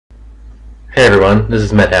Hey everyone, this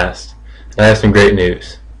is MedHast, and I have some great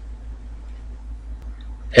news.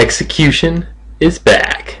 Execution is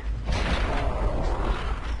back.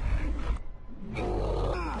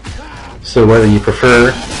 So whether you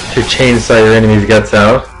prefer to chainsaw your enemy's guts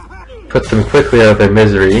out, put them quickly out of their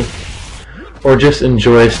misery, or just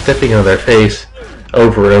enjoy stepping on their face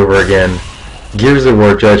over and over again, Gears of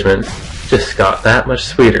War Judgment just got that much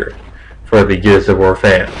sweeter for the Gears of War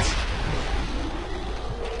fans.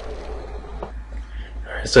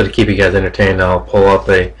 So to keep you guys entertained, I'll pull up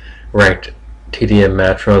a ranked TDM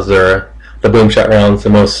match from Azura. The Boomshot round's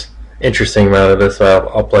the most interesting round of this, so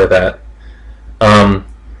I'll play that.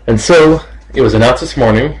 And so, it was announced this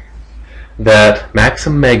morning that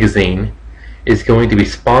Maxim Magazine is going to be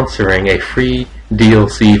sponsoring a free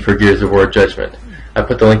DLC for Gears of War Judgment. I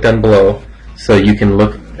put the link down below so you can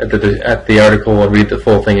look at the article and read the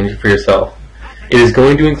full thing for yourself. It is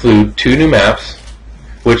going to include 2 new maps,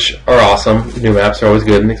 which are awesome. New maps are always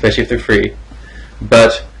good, especially if they're free.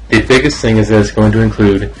 But the biggest thing is that it's going to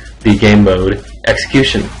include the game mode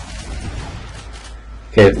Execution.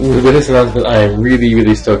 Okay, with this announcement, I am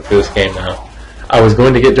really stoked for this game now. I was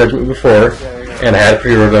going to get Judgment before, and I had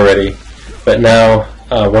pre-ordered already, but now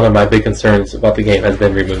one of my big concerns about the game has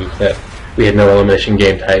been removed, that we had no elimination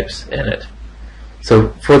game types in it. So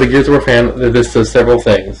for the Gears of War fan, this does several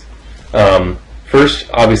things. First,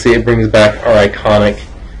 obviously, it brings back our iconic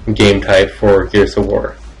game type for Gears of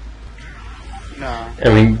War. I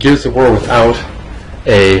mean, Gears of War without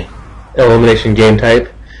a elimination game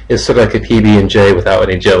type is sort of like a PB&J without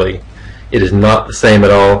any jelly. It is not the same at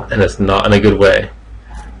all, and it's not in a good way.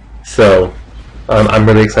 So, I'm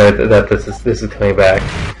really excited that this is coming back.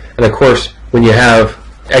 And of course, when you have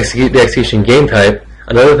the execution game type,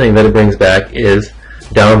 another thing that it brings back is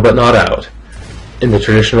down but not out, in the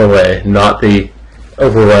traditional way, not the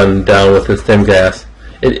overrun down with the stem gas.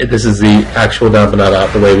 This is the actual down but not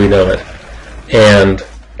out, the way we know it. And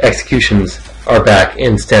executions are back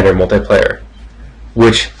in standard multiplayer,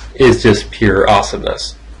 which is just pure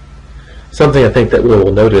awesomeness. Something I think that we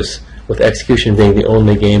will notice with execution being the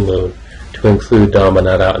only game mode to include down but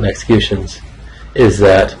not out and executions is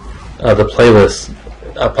that the playlists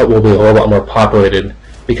will be a whole lot more populated,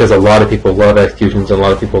 because a lot of people love executions and a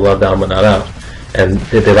lot of people love down but not out, and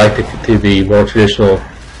they like the more traditional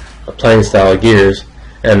playing style of Gears.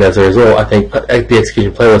 And as a result, I think the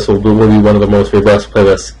execution playlist will be one of the most robust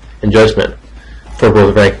playlists in Judgment for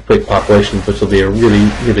both rank and complete populations, which will be a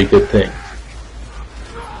really good thing.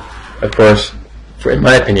 Of course, in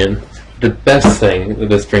my opinion, the best thing that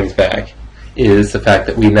this brings back is the fact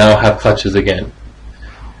that we now have clutches again.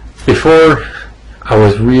 Before, I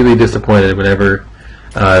was really disappointed whenever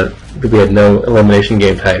we had no elimination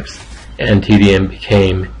game types and TDM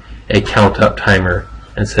became a count-up timer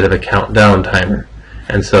instead of a countdown timer.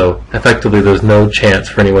 And so, effectively, there's no chance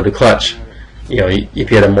for anyone to clutch. You know,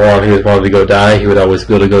 if you had a moron who wanted to go die, he would always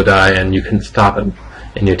be able to go die, and you couldn't stop him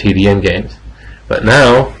in your TDM games. But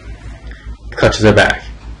now, clutches are back.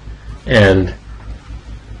 And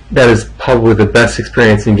that is probably the best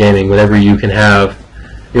experience in gaming, whenever you can have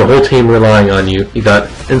your whole team relying on you. You got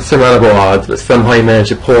insurmountable odds, but somehow you manage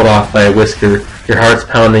to pull it off by a whisker. Your heart's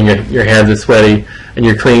pounding, your hands are sweaty, and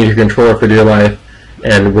you're clinging to your controller for dear life.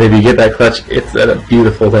 And when you get that clutch, it's a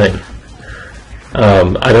beautiful thing.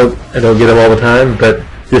 I don't get them all the time, but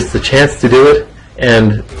just the chance to do it,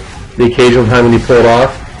 and the occasional time when you pull it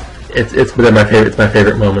off, it's been my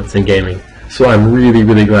favorite moments in gaming. So I'm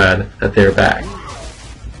really glad that they're back.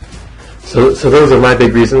 So those are my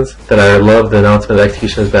big reasons that I love the announcement that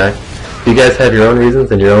Execution is back. If you guys have your own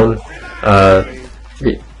reasons and your own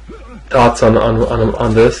thoughts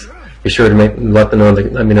on this, be sure to let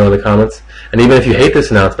me know in the comments. And even if you hate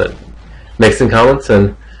this announcement, make some comments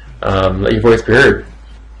and let your voice be heard.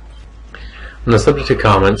 On the subject of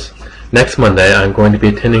comments, next Monday I'm going to be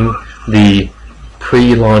attending the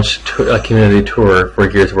pre-launch community tour for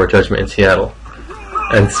Gears of War Judgment in Seattle,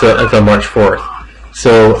 and so until March 4th.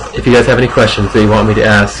 So if you guys have any questions that you want me to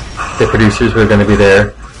ask the producers who are going to be there,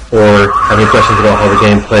 or have any questions about how the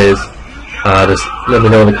game plays, just let me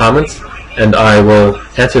know in the comments, and I will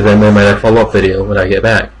answer them in my follow-up video when I get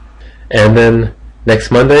back. And then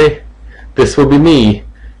next Monday, this will be me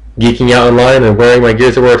geeking out online and wearing my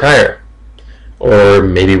Gears of War attire, or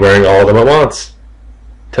maybe wearing all of them at once.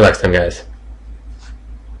 Till next time, guys.